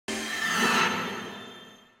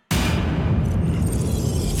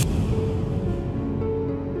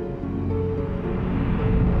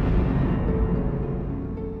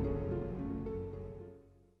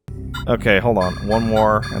Okay, hold on. One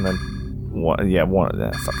more, and then one. Yeah, one.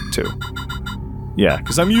 Yeah, fucking two. Yeah,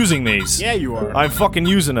 because I'm using these. Yeah, you are. I'm fucking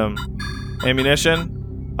using them.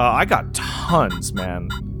 Ammunition. I got tons, man.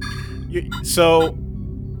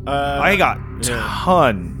 I got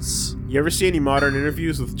tons. You ever see any modern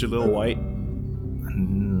interviews with Jaleel White?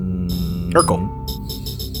 Urkel.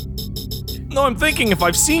 No, I'm thinking if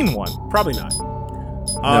I've seen one. Probably not.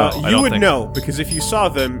 You would know, because if you saw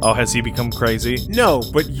them... Oh, has he become crazy? No,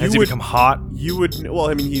 but you Has he become hot? You would... Well,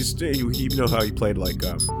 I mean, you know how he played, like...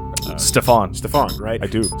 Stefan, right? I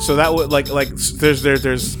do. So that would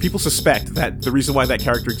there's people suspect that the reason why that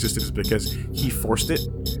character existed is because he forced it.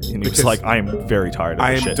 And he was like, I am very tired of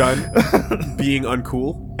this shit. I am done being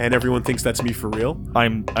uncool, and everyone thinks that's me for real.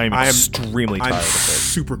 I'm extremely tired of it.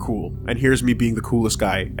 Super cool, and here's me being the coolest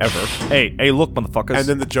guy ever. Hey, look, motherfuckers. And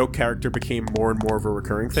then the joke character became more and more of a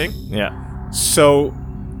recurring thing. Yeah. So,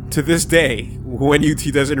 to this day, when UT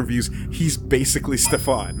does interviews, he's basically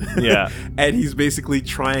Stefan. Yeah. And he's basically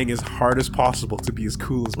trying as hard as possible to be as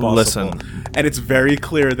cool as possible. Listen. And it's very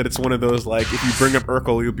clear that it's one of those, like, if you bring up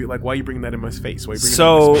Urkel, you'll be like, why are you bringing that in my face? Why are you bringing that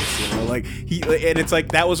in my face? You know, like, and it's like,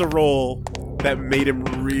 that was a role that made him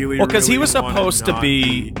really, well, because really he was supposed to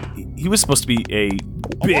be... He was supposed to be a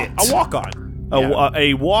bit. A walk-on.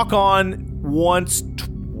 A walk-on once,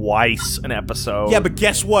 twice an episode. Yeah, but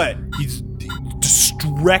guess what? He's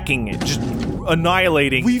wrecking it, just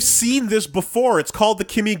annihilating. We've seen this before. It's called the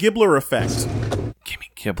Kimmy Gibbler effect. Kimmy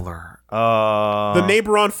Gibbler. The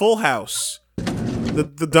neighbor on Full House.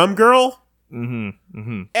 The dumb girl?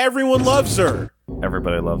 Everyone loves her.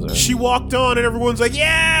 Everybody loves her. She walked on and everyone's like,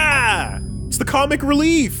 yeah! It's the comic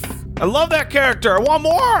relief. I love that character. I want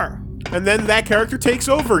more. And then that character takes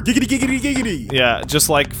over. Giggity, giggity, giggity. Yeah, just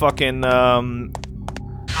like fucking,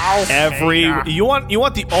 you want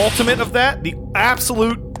the ultimate of that? The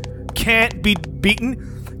absolute can't be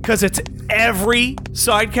beaten? Because it's every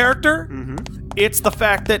side character? It's the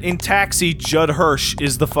fact that in Taxi, Judd Hirsch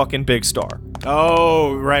is the fucking big star.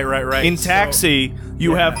 Oh, right. In Taxi,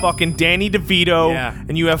 you have fucking Danny DeVito,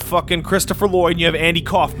 and you have fucking Christopher Lloyd, and you have Andy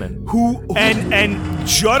Kaufman. And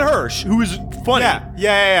Judd Hirsch, who is funny,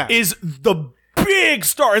 is the big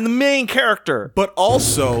star and the main character. But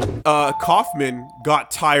also, Kaufman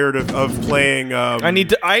got tired of playing.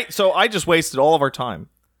 So I just wasted all of our time.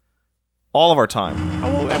 All of our time. Oh,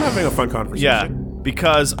 well, I'm having a fun conversation. Yeah,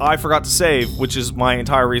 because I forgot to save, which is my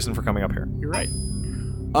entire reason for coming up here. You're right.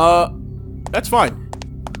 That's fine.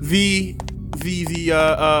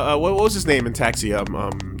 What was his name in Taxi?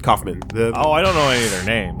 Kaufman. I don't know any of their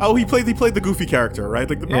names. Oh, he played the goofy character, right?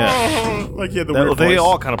 Like the weird they voice.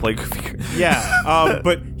 all kind of play goofy. Yeah,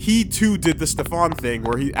 but he too did the Stefan thing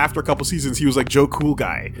where he, after a couple seasons, he was like Joe Cool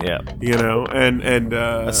Guy. Yeah, you know, and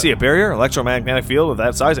let's see, a barrier, electromagnetic field of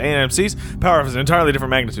that size, AMC's power of an entirely different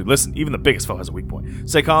magnitude. Listen, even the biggest foe has a weak point.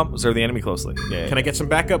 Stay calm, observe the enemy closely. Yeah. Can I get some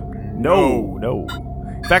backup? No.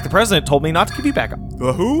 In fact, the president told me not to give you backup.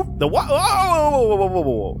 The who? The what?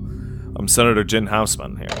 Whoa. I'm Senator Jim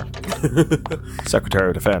Houseman here, Secretary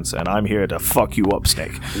of Defense, and I'm here to fuck you up,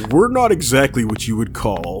 Snake. We're not exactly what you would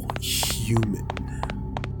call human.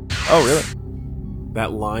 Oh, really?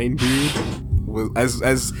 That line, dude, was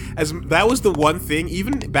as that was the one thing.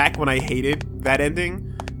 Even back when I hated that ending,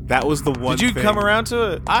 that was the one. Did you come around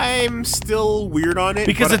to it? I'm still weird on it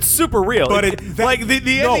because it's super real. But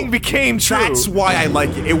the ending became true. That's why I like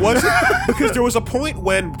it. It wasn't because there was a point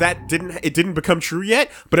when it didn't become true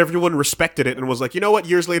yet, but everyone respected it and was like, you know what?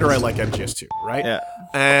 Years later, I like MGS2, right? Yeah.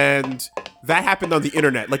 And that happened on the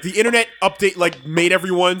internet. Like the internet update, like made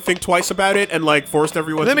everyone think twice about it and like forced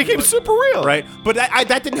everyone. And then it became super real, right? But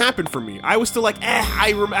that didn't happen for me. I was still like,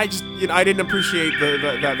 I just I didn't appreciate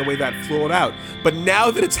the way that flowed out. But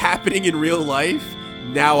now that it's happening in real life,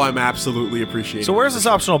 now I'm absolutely appreciating. So where's this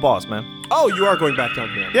optional boss, man? Oh, you are going back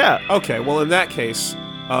down here. Yeah. Okay. Well, in that case,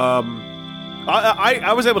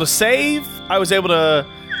 I was able to save. I was able to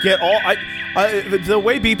get all. The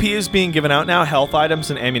way BP is being given out now, health items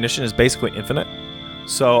and ammunition is basically infinite.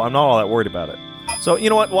 So I'm not all that worried about it. So you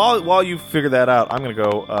know what? While you figure that out, I'm gonna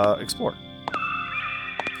go explore.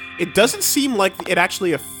 It doesn't seem like it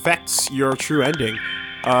actually affects your true ending.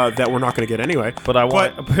 That we're not going to get anyway. But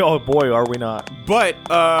oh boy, are we not. But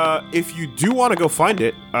if you do want to go find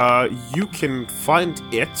it, you can find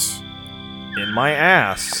it in my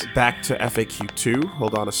ass. Back to FAQ 2.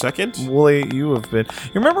 Hold on a second. Wooly, you have been...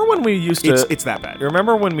 You remember when we used to... It's that bad. You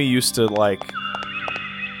remember when we used to, like...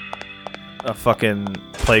 fucking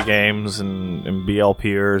play games and be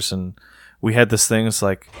LPers, and we had this thing, it's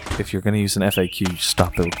like, if you're going to use an FAQ, you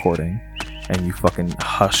stop the recording, and you fucking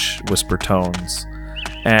hush whisper tones.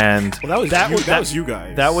 And Well, that was you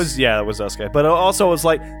guys. That was us guys. But it also was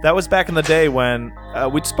like that was back in the day when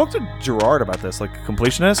we spoke to Gerard about this, like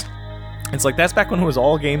completionist. It's like that's back when it was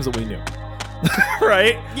all games that we knew,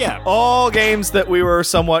 right? Yeah. All games that we were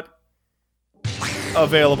somewhat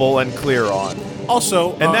available and clear on.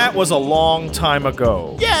 Also, And that was a long time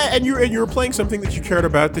ago. yeah, and you were playing something that you cared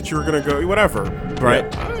about, that you were gonna go whatever, right?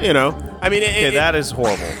 You know, I mean, That is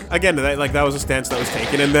horrible. again, that was a stance that was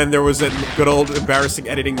taken, and then there was a good old embarrassing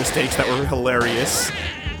editing mistakes that were hilarious.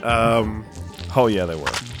 Oh yeah, they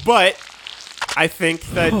were. But I think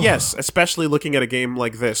that yes, especially looking at a game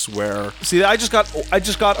like this, where See, I just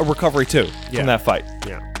got a recovery too from that fight.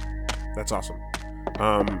 yeah, that's awesome.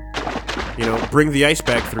 You know, bring the ice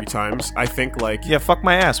bag 3 times. I think like Yeah, fuck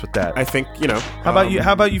my ass with that. I think you know. How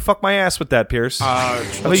about you fuck my ass with that, Pierce? How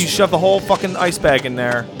about you shove the whole fucking ice bag in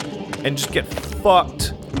there and just get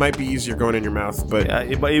fucked? Might be easier going in your mouth, but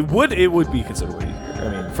It would be considerably. I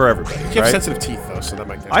mean, for everybody. you have sensitive teeth though, so that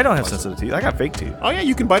might. I don't have sensitive teeth. I got fake teeth. Oh yeah,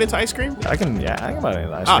 you can bite into ice cream. I can bite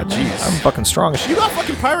into ice Ah, cream. jeez. I'm fucking strong as shit. You got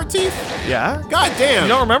fucking pirate teeth. Yeah. God damn. You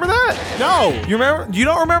don't remember that? No. You remember? You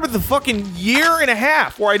don't remember the fucking year and a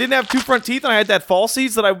half where I didn't have 2 front teeth and I had that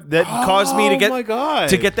falsies that caused me to get Oh my God.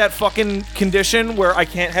 to get that fucking condition where I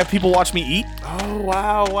can't have people watch me eat. Oh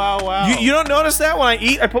wow. You don't notice that when I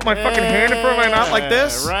eat, I put my fucking hand in front of my mouth like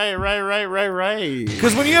this? Right.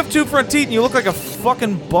 Because when you have 2 front teeth and you look like a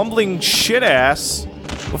fucking bumbling shit ass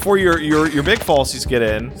before your big falsies get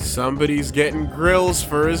in. Somebody's getting grills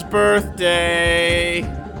for his birthday.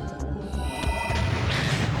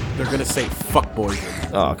 They're gonna say fuck boy.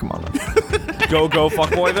 Oh, come on. Go,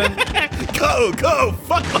 fuckboy then? Go,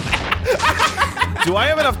 fuck boy. Do I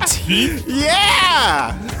have enough teeth?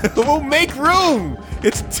 Yeah! We'll make room.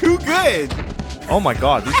 It's too good. Oh my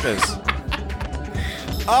god, these guys.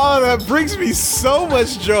 Oh, that brings me so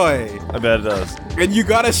much joy. I bet it does. And you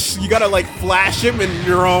gotta like flash him and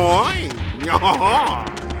you're on.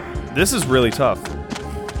 This is really tough.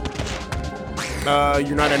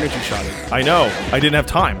 You're not energy shotted. I know. I didn't have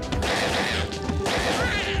time.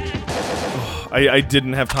 I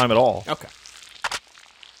didn't have time at all. Okay.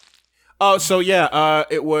 Oh, so yeah,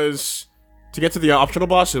 it was to get to the optional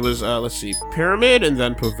boss. It was let's see, pyramid and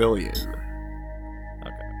then pavilion.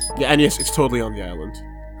 Okay. Yeah, and yes, it's totally on the island.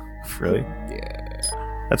 Really? Yeah.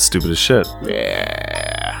 That's stupid as shit.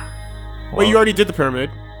 Yeah. Well, you already did the pyramid,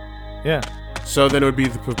 Yeah. so then it would be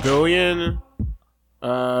the pavilion.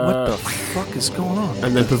 What the fuck is going on?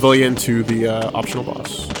 And then pavilion to the optional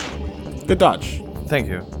boss. Good dodge. Thank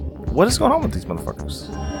you. What is going on with these motherfuckers?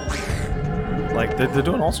 Like, they're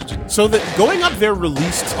doing all sorts of... So that going up there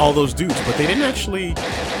released all those dudes, but they didn't actually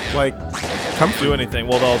like come do anything.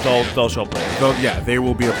 Well, they'll show up later. Yeah, they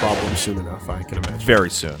will be a problem soon enough. I can imagine. Very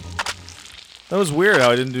soon. That was weird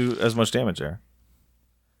how I didn't do as much damage there.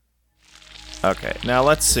 Okay, now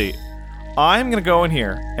let's see. I'm gonna go in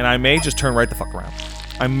here, and I may just turn right the fuck around.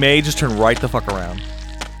 I may just turn right the fuck around.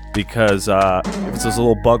 Because, if it's those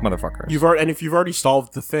little bug motherfuckers. If you've already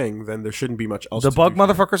solved the thing, then there shouldn't be much else. The to bug do.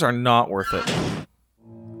 motherfuckers are not worth it.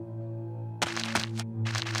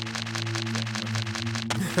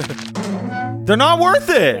 They're not worth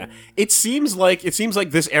it! Yeah. It seems like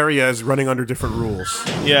this area is running under different rules.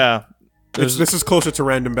 Yeah. This is closer to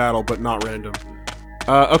random battle, but not random.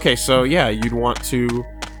 Okay, so yeah, you'd want to.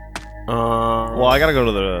 Well, I gotta go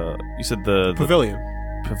to the. You said the pavilion.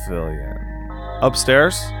 Pavilion.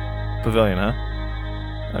 Upstairs? Pavilion, huh?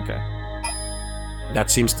 Okay. That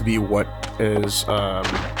seems to be what is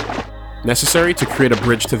necessary to create a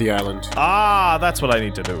bridge to the island. Ah, that's what I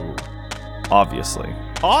need to do. Obviously.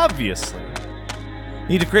 Obviously.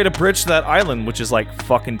 Need to create a bridge to that island, which is like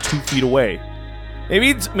fucking 2 feet away.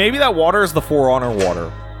 Maybe that water is the For Honor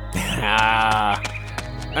water.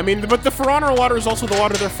 I mean, but the For Honor water is also the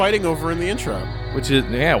water they're fighting over in the intro. Which is,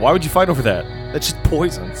 yeah, why would you fight over that? That's just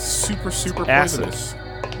poison. Super acid. poisonous.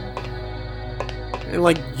 And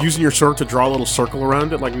like using your sword to draw a little circle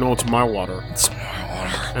around it, like, no, it's my water. It's my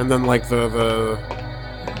water. And then like the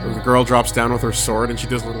girl drops down with her sword and she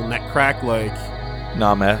does a little neck crack, like,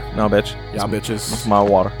 Nah, man. No, bitch. yeah, bitches. It's my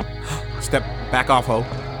water. Step back off, ho.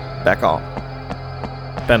 Back off.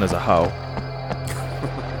 Ben is a hoe.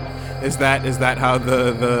 Is that how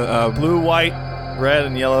the Blue, white, red,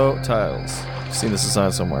 and yellow tiles. I've seen this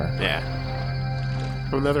design somewhere. yeah.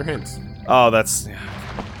 From the other hints. Oh, that's...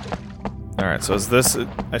 Alright, so is this...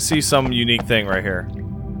 I see some unique thing right here.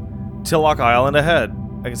 Tillock Island ahead.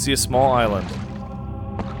 I can see a small island.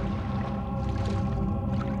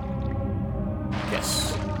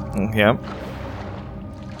 Yes. Yep.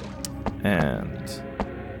 And...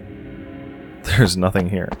 There's nothing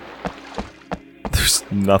here. There's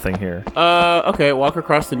Nothing here. Okay, walk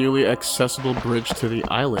across the newly accessible bridge to the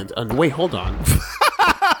island. Wait, hold on.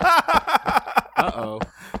 Uh-oh.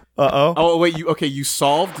 Uh-oh. Oh, wait, you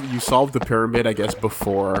solved the pyramid, I guess,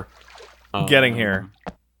 before... Getting here.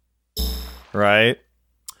 Right?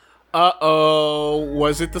 Uh-oh.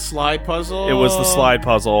 Was it the slide puzzle? It was the slide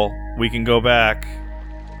puzzle. We can go back.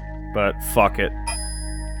 But fuck it.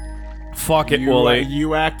 Fuck it, Wooly.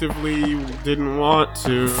 You actively didn't want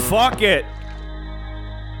to. Fuck it!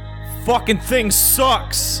 Fucking thing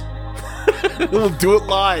sucks! We'll do it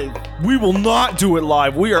live. We will not do it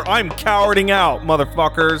live. I'm cowarding out,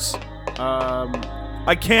 motherfuckers.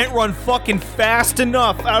 I can't run fucking fast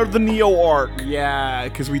enough out of the Neo arc. Yeah,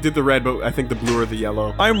 because we did the red, but I think the blue or the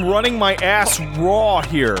yellow. I'm running my ass raw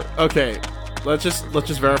here. Okay, let's just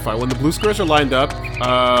verify. When the blue squares are lined up,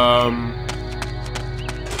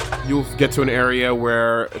 you'll get to an area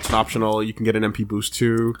where it's an optional. You can get an MP boost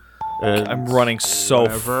too. I'm running so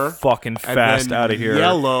fucking fast out of here.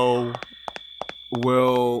 Yellow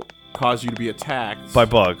will cause you to be attacked by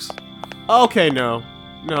bugs. Okay, no,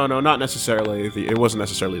 not necessarily. It wasn't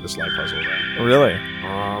necessarily the slide puzzle. Then. Really?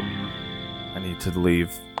 I need to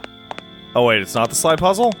leave. Oh wait, it's not the slide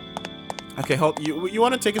puzzle? Okay, hold. You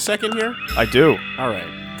want to take a second here? I do. All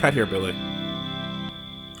right, cut here, Billy.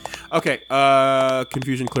 Okay,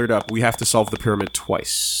 confusion cleared up. We have to solve the pyramid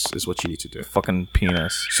twice, is what you need to do. Fucking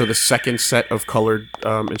penis. So the second set of colored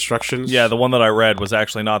instructions... Yeah, the one that I read was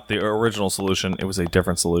actually not the original solution. It was a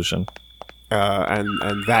different solution.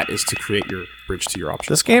 And that is to create your bridge to your option.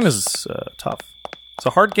 This game is tough. It's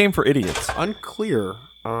a hard game for idiots. Unclear.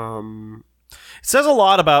 It says a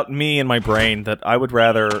lot about me and my brain that I would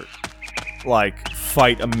rather, like,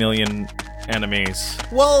 fight a million enemies.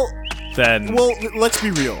 Well, let's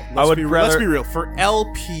be real. Let's be real. For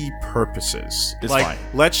LP purposes, it's fine.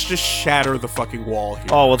 Let's just shatter the fucking wall here.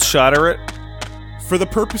 Oh, let's shatter it? For the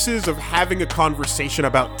purposes of having a conversation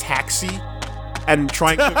about Taxi and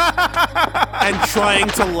trying to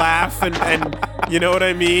laugh and you know what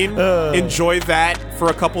I mean? Enjoy that for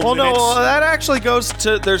a couple minutes. No, that actually goes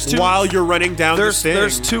to while you're running down this thing.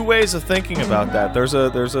 There's two ways of thinking about that. There's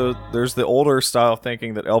the older style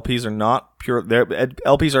thinking that LPs are not pure.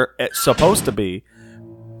 LPs are supposed to be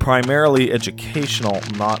primarily educational,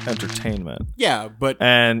 not entertainment. Yeah, but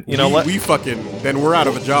we fucking then we're out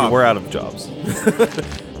of a job. We're out of jobs.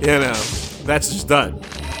 That's just done.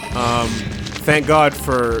 Thank God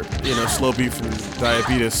for slow beef and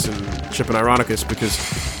diabetes and Chip and Ironicus, because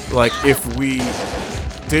like if we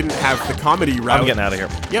didn't have the comedy route, I'm getting out of here.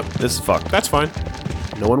 Yep, this is fucked. That's fine.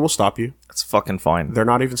 No one will stop you. It's fucking fine. They're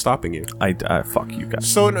not even stopping you. I fuck you guys.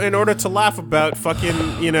 So in order to laugh about fucking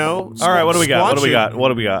all right, what do we got? What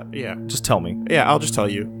do we got? Yeah, just tell me. Yeah, I'll just tell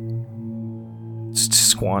you. Just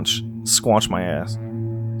squanch my ass.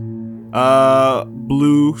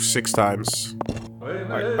 Blue 6 times.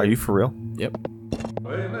 Are you for real? Yep.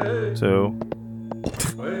 2,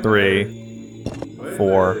 3,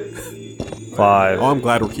 4, 5. Oh, I'm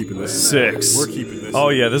glad we're keeping this. 6. We're keeping this. Oh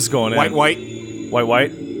yeah, this is going white, in.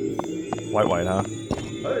 White. Huh?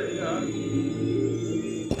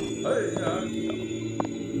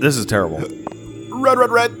 This is terrible.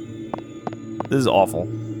 Red. This is awful.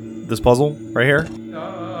 This puzzle right here.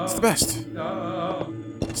 It's the best.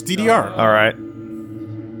 It's DDR. All right.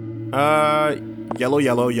 Yellow.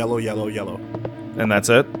 And that's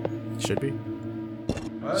it? Should be.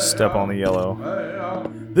 Step on the yellow.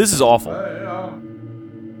 This is awful.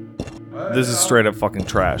 This is straight up fucking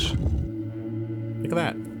trash. Look at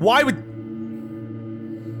that. Why would...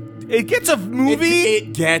 It gets a movie?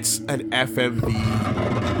 It gets an FMV.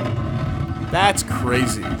 That's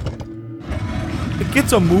crazy. It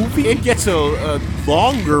gets a movie? It gets a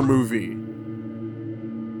longer movie.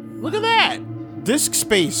 Look at that. Disk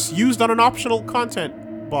space used on an optional content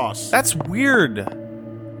boss. That's weird.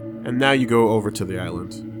 And now you go over to the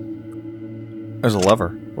island. There's a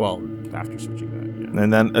lever. Well, after switching that, yeah.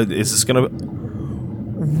 And then, is this gonna...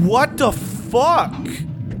 What the fuck?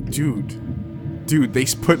 Dude, they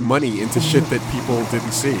put money into shit that people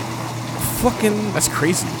didn't see. Fucking... That's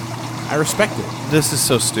crazy. I respect it. This is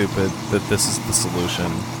so stupid that this is the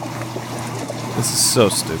solution. This is so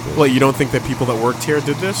stupid. Well, you don't think that people that worked here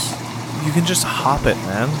did this? You can just hop it,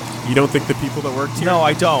 man. You don't think the people that worked here? No,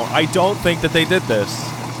 I don't. I don't think that they did this.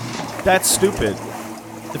 That's stupid.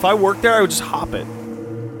 If I worked there, I would just hop it.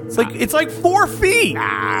 It's like 4 feet.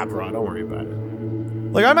 Nah, bro, don't worry about it.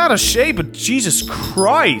 Like, I'm out of shape, but Jesus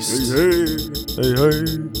Christ. Hey.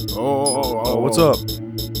 Oh, what's up?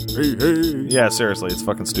 Hey. Yeah, seriously, it's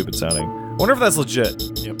fucking stupid sounding. I wonder if that's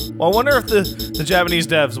legit. Yep. Well, I wonder if the Japanese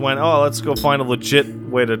devs went, oh, let's go find a legit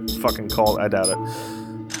way to fucking call it. I doubt it.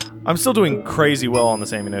 I'm still doing crazy well on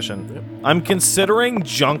this ammunition. Yep. I'm considering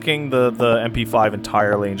junking the MP5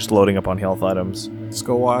 entirely and just loading up on health items. Let's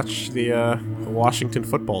go watch the Washington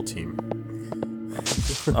football team.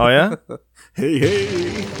 Oh yeah? Hey,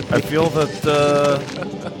 hey! I feel that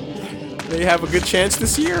they have a good chance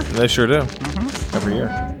this year. They sure do. Mm-hmm. Every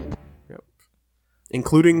year. Yep.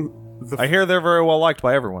 Including the... I hear they're very well liked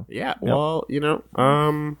by everyone. Yeah, well, you know,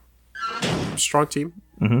 strong team.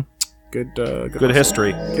 Mm-hmm. Good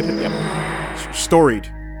history. Yep. Storied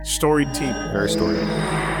team. Very storied.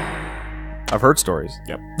 I've heard stories.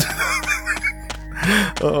 Yep.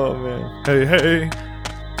 Oh man. Hey, hey.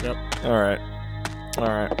 Yep. Alright.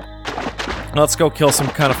 Let's go kill some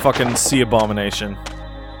kind of fucking sea abomination.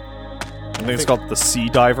 I think it's called the Sea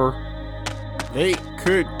Diver. They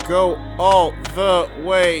could go all the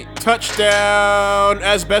way. Touchdown,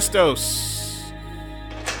 Asbestos.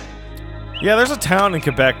 Yeah, there's a town in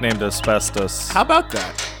Quebec named Asbestos. How about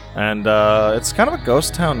that? And it's kind of a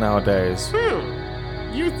ghost town nowadays.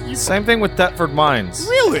 Same thing with Deptford Mines.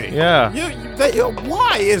 Really? Yeah.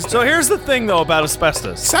 Why is that? So here's the thing, though, about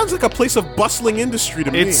asbestos. Sounds like a place of bustling industry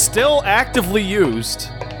to me. It's still actively used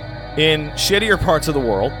in shittier parts of the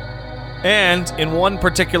world, and in one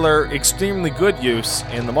particular extremely good use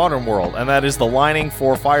in the modern world, and that is the lining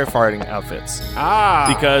for firefighting outfits.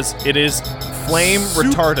 Ah. Because it is flame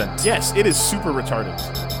retardant. Yes, it is super retardant.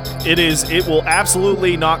 It will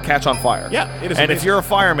absolutely not catch on fire. Yeah, it is. And if you're a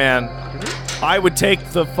fireman, I would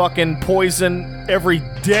take the fucking poison every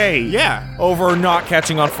day. Yeah. Over not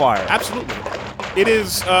catching on fire. Absolutely. It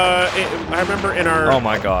is, I remember in our... Oh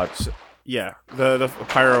my god. Yeah, the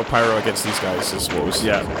pyro against these guys is what was...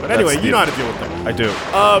 Yeah. But anyway, you know how to deal with them. I do.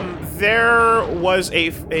 There was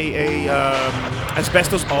a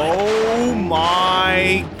asbestos... Oh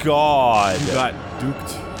my god. You got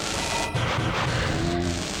duped.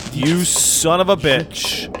 You son of a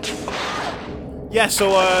bitch. Yeah,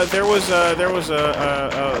 so there was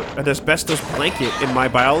an asbestos blanket in my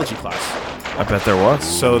biology class. I bet there was.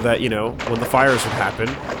 So that, you know, when the fires would happen,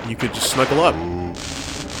 you could just snuggle up.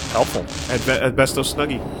 Helpful. Asbestos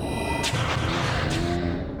snuggie.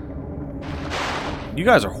 You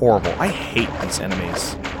guys are horrible. I hate these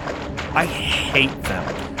enemies. I hate them.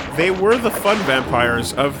 They were the fun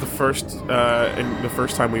vampires of the first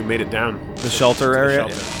time we made it down. The shelter area?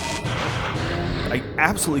 The shelter. I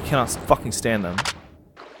absolutely cannot fucking stand them.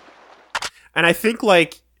 And I think,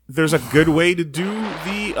 like, there's a good way to do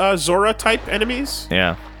the Zora-type enemies.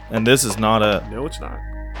 Yeah. And this is not a... No, it's not.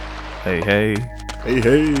 Hey, hey. Hey,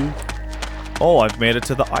 hey. Oh, I've made it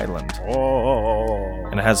to the island. Oh.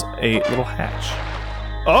 And it has a little hatch.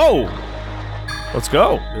 Oh! Let's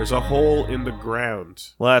go. There's a hole in the ground.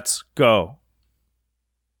 Let's go.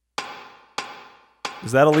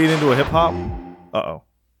 Is that a lead into a hip-hop? Uh-oh.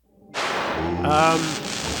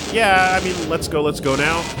 Yeah, I mean, let's go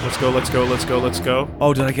now. Let's go.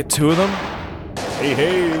 Oh, did I get two of them? Hey,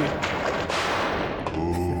 hey.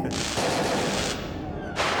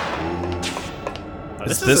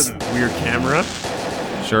 This is a weird camera.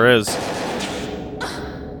 Sure is.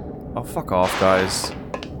 Oh, fuck off, guys.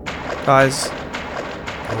 Guys.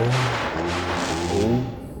 Oh.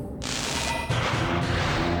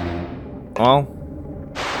 Well.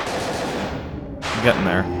 I'm getting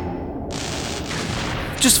there.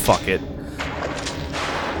 Just fuck it.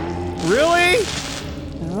 Really?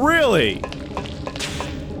 Really?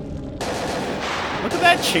 Look at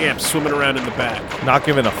that champ swimming around in the back. Not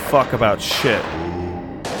giving a fuck about shit.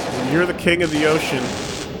 When you're the king of the ocean,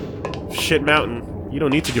 shit mountain, you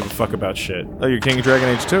don't need to give a fuck about shit. Oh, you're King of Dragon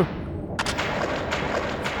Age 2.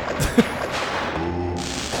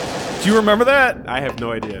 Do you remember that? I have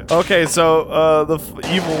no idea. Okay, so, the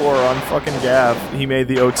Evil War on fucking Gav, he made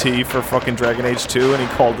the OT for fucking Dragon Age 2, and he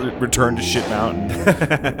called it Return to Shit Mountain.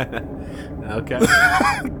 Okay.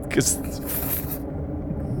 Because...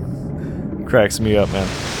 cracks me up, man.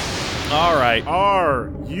 Alright. Are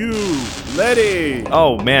you ready?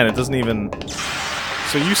 Oh, man, it doesn't even...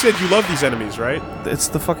 So you said you love these enemies, right? It's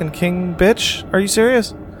the fucking king bitch? Are you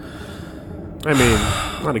serious? I mean,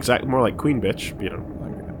 not exactly, more like queen bitch, you know.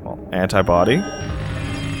 Antibody.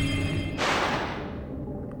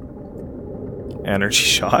 Energy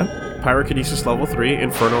shot. Pyrokinesis level 3,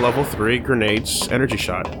 Inferno level 3, grenades, energy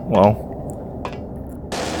shot. Well.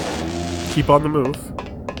 Keep on the move.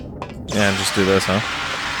 Yeah, and just do this, huh?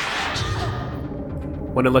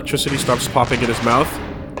 When electricity stops popping in his mouth,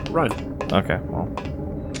 run. Okay, well.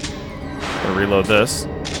 Gonna reload this.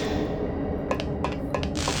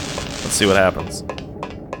 Let's see what happens.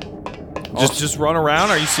 Just run around?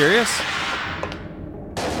 Are you serious?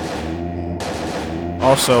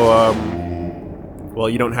 Also, well,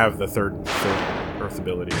 you don't have the third Earth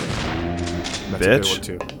ability. That's a good one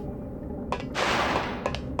too.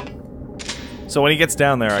 So when he gets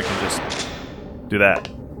down there, I can just do that.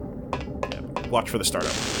 Yeah. Watch for the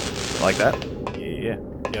startup. Like that? Yeah.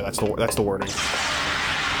 Yeah, that's the warning.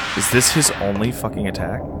 Is this his only fucking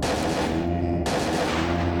attack?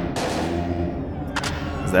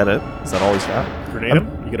 Is that it? Is that all he's got? Grenade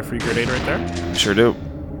him? You get a free grenade right there? Sure do.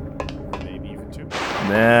 Maybe even two.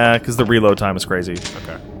 Nah, because the reload time is crazy.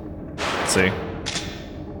 Okay. Let's see.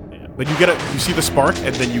 Yeah. But you see the spark,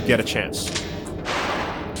 and then you get a chance.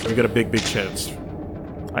 You get a big chance.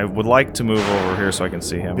 I would like to move over here so I can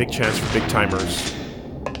see him. Big chance for big timers.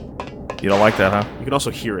 You don't like that, huh? You can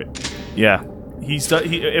also hear it. Yeah.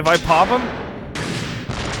 If I pop him...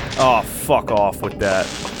 Oh, fuck off with that.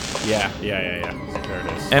 Yeah. There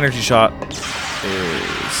it is. Energy shot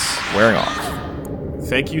is wearing off.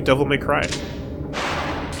 Thank you, Devil May Cry.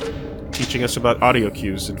 Teaching us about audio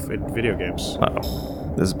cues in video games.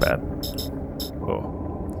 Uh-oh. This is bad.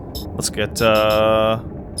 Whoa. Let's get,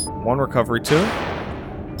 1 recovery 2.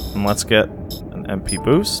 And let's get an MP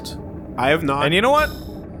boost. I have not... And you know what?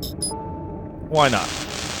 Why not?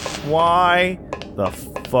 Why the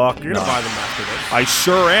fuck You're gonna buy them after this. I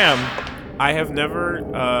sure am. I have never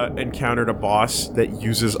encountered a boss that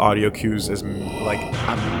uses audio cues as mandatory.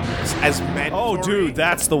 Oh, dude,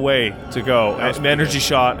 that's the way to go. Energy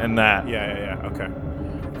shot and that. Yeah. Okay.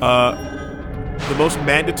 The most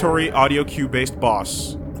mandatory audio cue based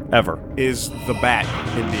boss Ever. is the bat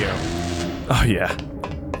in Neo. Oh, yeah.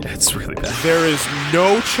 It's really bad. There is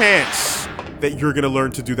no chance that you're gonna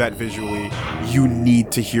learn to do that visually. You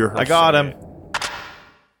need to hear her. I got say him. it.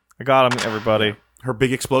 I got him, everybody. Her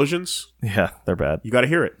big explosions. Yeah, they're bad. You gotta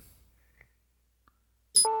hear it.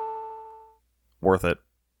 Worth it.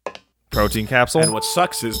 Protein capsule. And what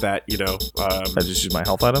sucks is that, I just use my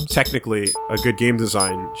health items. technically, a good game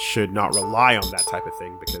design should not rely on that type of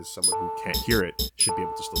thing because someone who can't hear it should be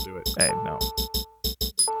able to still do it. Hey, no.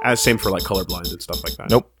 As same for like colorblind and stuff like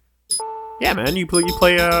that. Nope. Yeah, man, you play.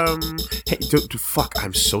 Hey, fuck!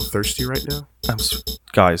 I'm so thirsty right now.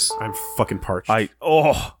 Guys, I'm fucking parched.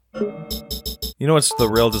 You know what's the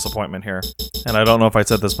real disappointment here? And I don't know if I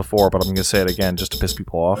said this before, but I'm gonna say it again just to piss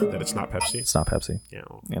people off. That it's not Pepsi. It's not Pepsi. Yeah.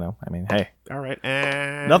 I mean, hey. All right.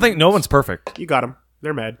 And No one's perfect. You got them.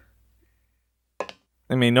 They're mad.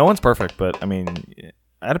 I mean, no one's perfect, but I mean,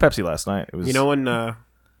 I had a Pepsi last night. It was.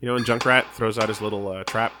 When Junkrat throws out his little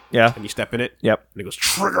trap. Yeah. And you step in it. Yep. And it goes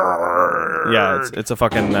trigger. Yeah, it's a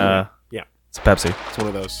fucking. Yeah. It's Pepsi. It's one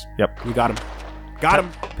of those. Yep. You got him. Got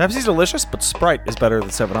him. Pepsi's delicious, but Sprite is better than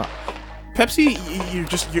 7-Up. Pepsi,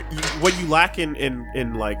 what you lack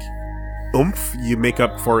in like oomph, you make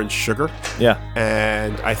up for in sugar. Yeah.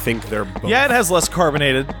 And I think they're both. Yeah, it has less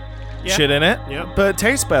carbonated shit in it. Yeah. But it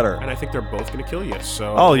tastes better. And I think they're both gonna kill you.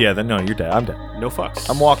 So. Oh yeah, then no, you're dead. I'm dead. No fucks.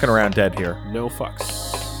 I'm walking around dead here. No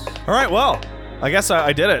fucks. All right, well, I guess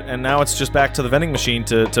I did it, and now it's just back to the vending machine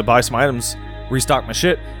to buy some items, restock my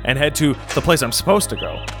shit, and head to the place I'm supposed to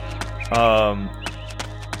go.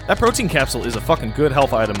 That protein capsule is a fucking good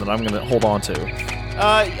health item that I'm gonna hold on to.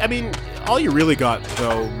 I mean, all you really got,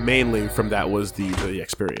 though, mainly from that was the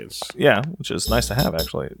experience. Yeah, which is nice to have,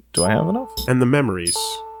 actually. Do I have enough? And the memories.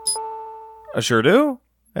 I sure do.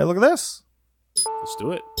 Hey, look at this. Let's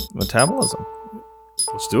do it. Metabolism.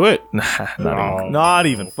 Let's do it. Nah, not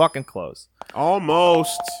even fucking close.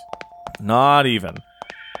 Almost. Not even,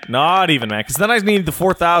 man. Because then I need the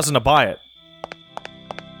 4,000 to buy it.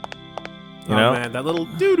 You know? Man, that little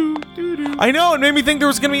doo-doo. I know, it made me think there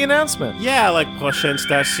was going to be an announcement. Yeah, like prochaine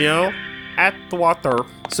station at the water.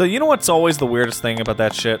 So you know what's always the weirdest thing about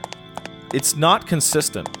that shit? It's not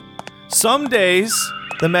consistent. Some days,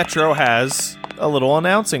 the Metro has a little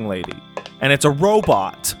announcing lady, and it's a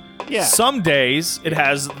robot. Yeah. Some days, it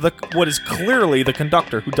has what is clearly the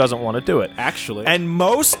conductor who doesn't want to do it. Actually. And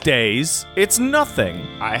most days, it's nothing.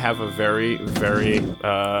 I have a very, very...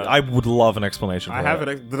 I would love an explanation for I that. have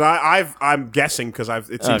it, but I'm guessing, because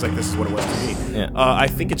it seems like this is what it was to me. Yeah. I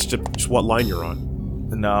think it's just what line you're on.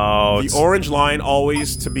 No, The orange line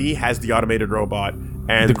always, to me, has the automated robot.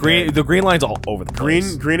 And the green line's all over the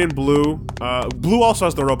place. Green and blue. Blue also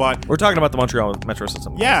has the robot. We're talking about the Montreal Metro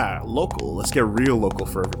system. Yeah, local. Let's get real local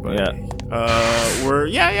for everybody. Yeah.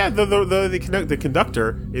 The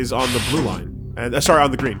conductor is on the blue line, and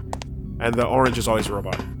on the green, and the orange is always a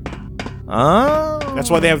robot. Oh. That's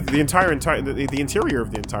why they have the interior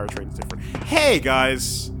of the entire train is different. Hey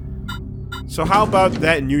guys, so how about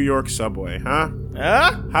that New York subway, huh?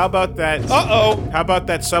 How about that? How about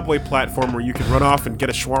that subway platform where you can run off and get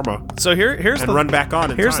a shawarma? So here's run back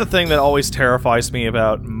on. Here's the thing that always terrifies me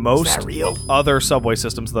about most real? other subway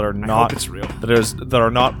systems that are not. I hope it's real. That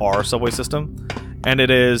are not our subway system. and it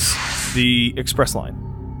is the express line.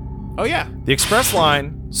 Oh yeah. The express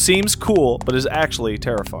line seems cool, but is actually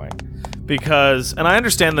terrifying. Because, and I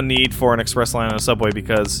understand the need for an express line on a subway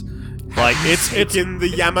because, like, it's in the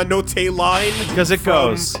Yamanote line because it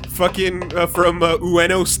goes fucking from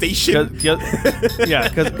Ueno Station. Yeah,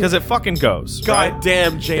 because it fucking goes. God right?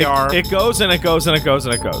 damn, JR. It goes and it goes and it goes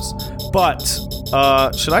and it goes. But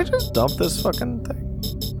should I just dump this fucking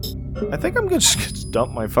thing? I think I'm gonna just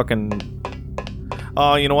dump my fucking.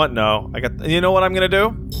 Oh, you know what? No, You know what I'm gonna do?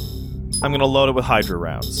 I'm gonna load it with Hydra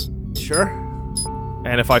rounds. Sure.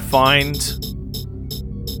 And if I find...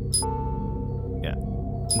 Yeah.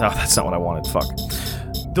 No, that's not what I wanted. Fuck.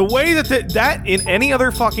 The way that that in any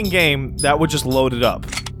other fucking game, that would just load it up.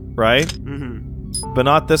 Right? Mm-hmm. But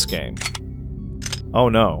not this game. Oh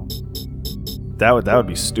no. That would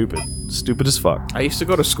be stupid. Stupid as fuck. I used to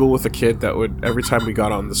go to school with a kid that would, every time we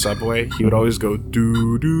got on the subway, he would always go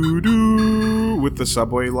doo-doo-doo with the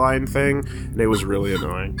subway line thing, and it was really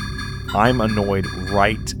annoying. I'm annoyed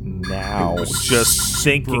right now just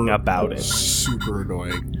thinking about it. Super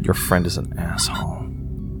annoying. Your friend is an asshole.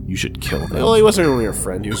 You should kill him. Well, he wasn't really a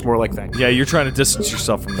friend. He was more like that kid. Yeah, you're trying to distance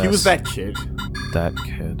yourself from this. He was that kid. That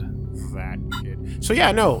kid. That kid. So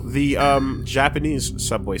yeah, no, the Japanese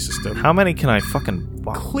subway system... How many can I fucking...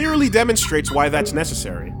 clearly demonstrates why that's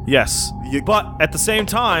necessary. Yes. But at the same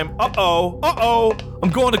time, I'm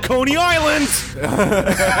going to Coney Island!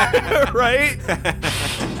 Right?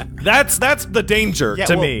 That's the danger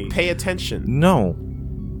to me. Pay attention. No.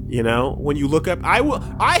 You know, when you look up,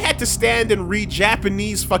 I had to stand and read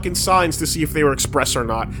Japanese fucking signs to see if they were express or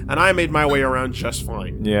not, and I made my way around just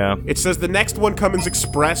fine. Yeah. It says the next one comes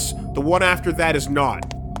express, the one after that is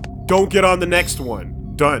not. Don't get on the next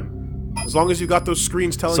one. Done. As long as you got those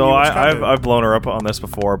screens telling you what's coming. So I've blown her up on this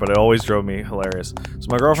before, but it always drove me hilarious. So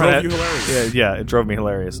my girlfriend Yeah, it drove me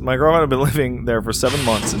hilarious. My girlfriend had been living there for 7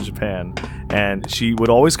 months in Japan, and she would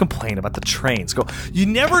always complain about the trains. You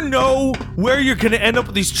never know where you're gonna end up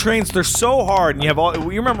with these trains. They're so hard, and you have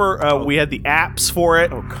all. You remember we had the apps for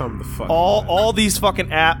it. Oh, come the fuck. All these fucking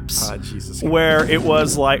apps. Jesus. Where it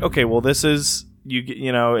was like, okay, well, this is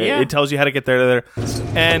it tells you how to get there,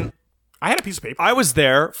 and. I had a piece of paper. I was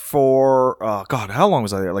there for God, how long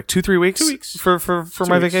was I there? Like 2-3 weeks? 2 weeks for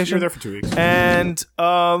my vacation. You were there for 2 weeks. And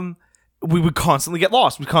we would constantly get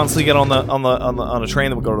lost. We'd constantly get on a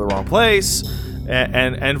train that would go to the wrong place,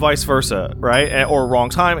 and vice versa, right? Or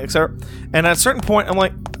wrong time, etc. And at a certain point, I'm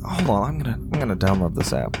like, hold on, I'm gonna download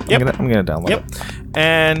this app. Yep. I'm gonna download it.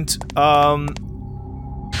 And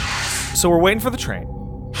so we're waiting for the train.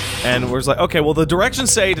 And we're just like, okay, well, the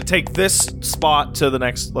directions say to take this spot to the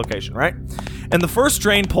next location, right? And the first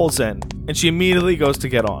train pulls in, and she immediately goes to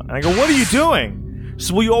get on. And I go, what are you doing? She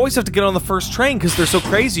says, well, you always have to get on the first train because they're so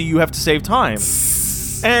crazy, you have to save time.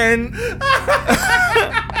 And...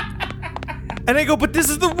 and I go, but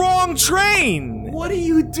this is the wrong train! What are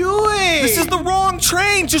you doing? This is the wrong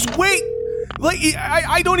train! Just wait! Like,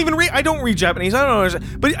 I don't even read... I don't read Japanese, I don't know.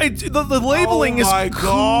 But the labeling is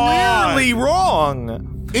clearly wrong.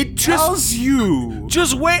 It tells you.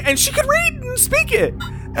 Just wait, and she could read and speak it.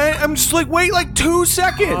 And I'm just like, wait like 2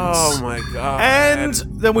 seconds. Oh my god. And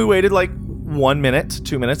then we waited like 1 minute,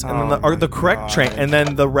 2 minutes, and then the correct train, and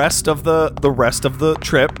then the rest of the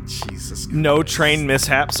trip. Jesus Christ. No train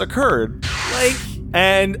mishaps occurred. Like,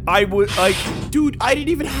 and I would like, dude, I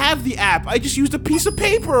didn't even have the app. I just used a piece of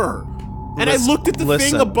paper. And I looked at the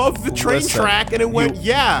thing above the train track, and it went,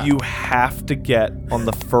 yeah. You have to get on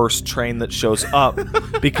the first train that shows up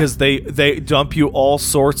because they dump you all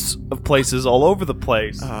sorts of places all over the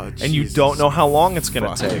place, and you don't know how long it's going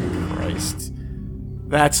to take. Christ,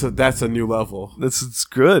 that's a new level. It's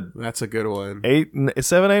good. That's a good one.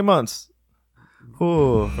 7, 8 months.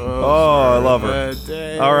 Ooh. Oh, I love her.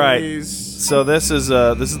 All right. So this is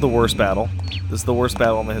the worst battle. This is the worst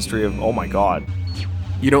battle in the history of. Oh my god.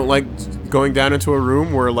 You don't like going down into a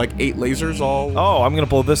room where like 8 lasers all... Oh, I'm gonna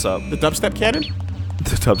blow this up. The dubstep cannon?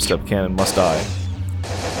 The dubstep cannon must die.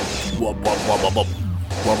 Wub, wub, wub, wub, wub.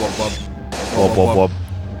 Wub, wub, wub. Wub, wub, wub.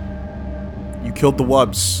 You killed the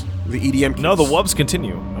wubs. The EDM kids. No, the wubs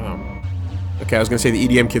continue. Oh. Okay, I was gonna say the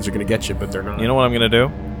EDM kids are gonna get you, but they're not. You know what I'm gonna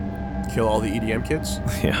do? Kill all the EDM kids?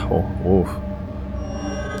 Yeah, oh.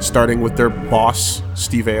 Starting with their boss,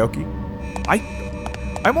 Steve Aoki. I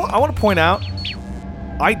want to point out,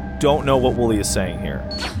 I don't know what Wooly is saying here.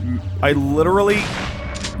 I literally...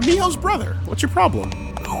 Miho's brother. What's your problem?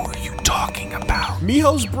 Who are you talking about?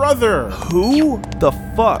 Miho's brother. Who the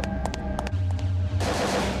fuck?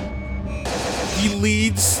 He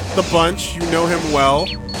leads the bunch. You know him well.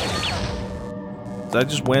 Did I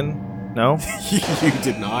just win? No? You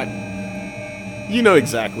did not. You know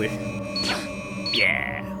exactly.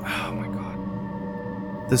 Yeah. Oh my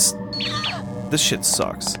god. This shit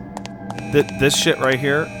sucks. This shit right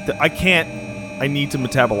here, I can't. I need to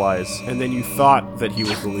metabolize. And then you thought that he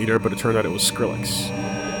was the leader, but it turned out it was Skrillex.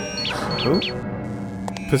 Who?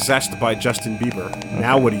 Possessed by Justin Bieber. Okay.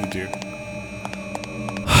 Now what do you do?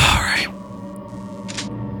 Alright.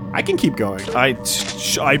 I can keep going. I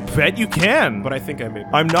bet you can. But I think I made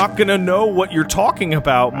I'm not gonna know what you're talking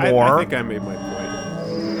about more. I think I made my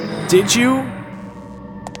point. Did you?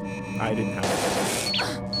 I didn't have it.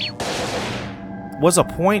 Was a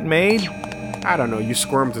point made? I don't know, you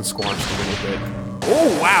squirmed and squanched a little bit.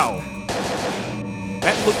 Oh, wow!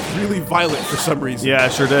 That looked really violent for some reason. Yeah,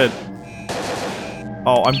 it sure did.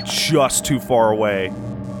 Oh, I'm just too far away.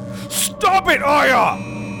 Stop it, Aya!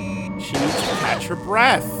 She needs to catch her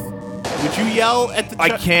breath. Would you yell at the I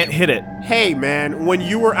can't hit it. Hey, man, when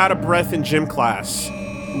you were out of breath in gym class,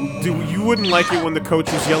 you wouldn't like it when the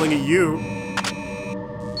coach was yelling at you.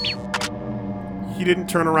 He didn't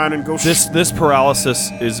turn around and go. This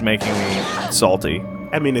paralysis is making me salty.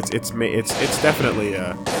 I mean, it's definitely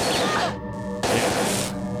yeah.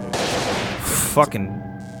 Fucking.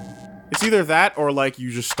 It's either that or like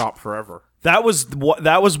you just stop forever. That was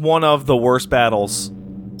one of the worst battles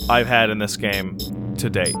I've had in this game to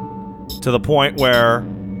date. To the point where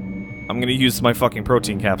I'm gonna use my fucking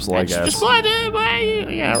protein capsule, I guess. Just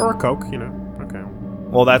yeah, or a Coke, you know. Okay.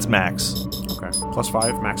 Well, that's max. Okay.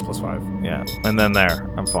 +5, max +5. Yeah, and then there,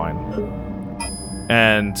 I'm fine.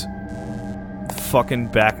 And fucking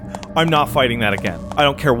back. I'm not fighting that again. I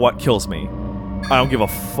don't care what kills me. I don't give a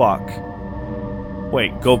fuck.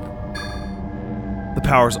 Wait, go. The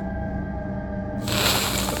power's. The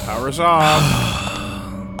power's off.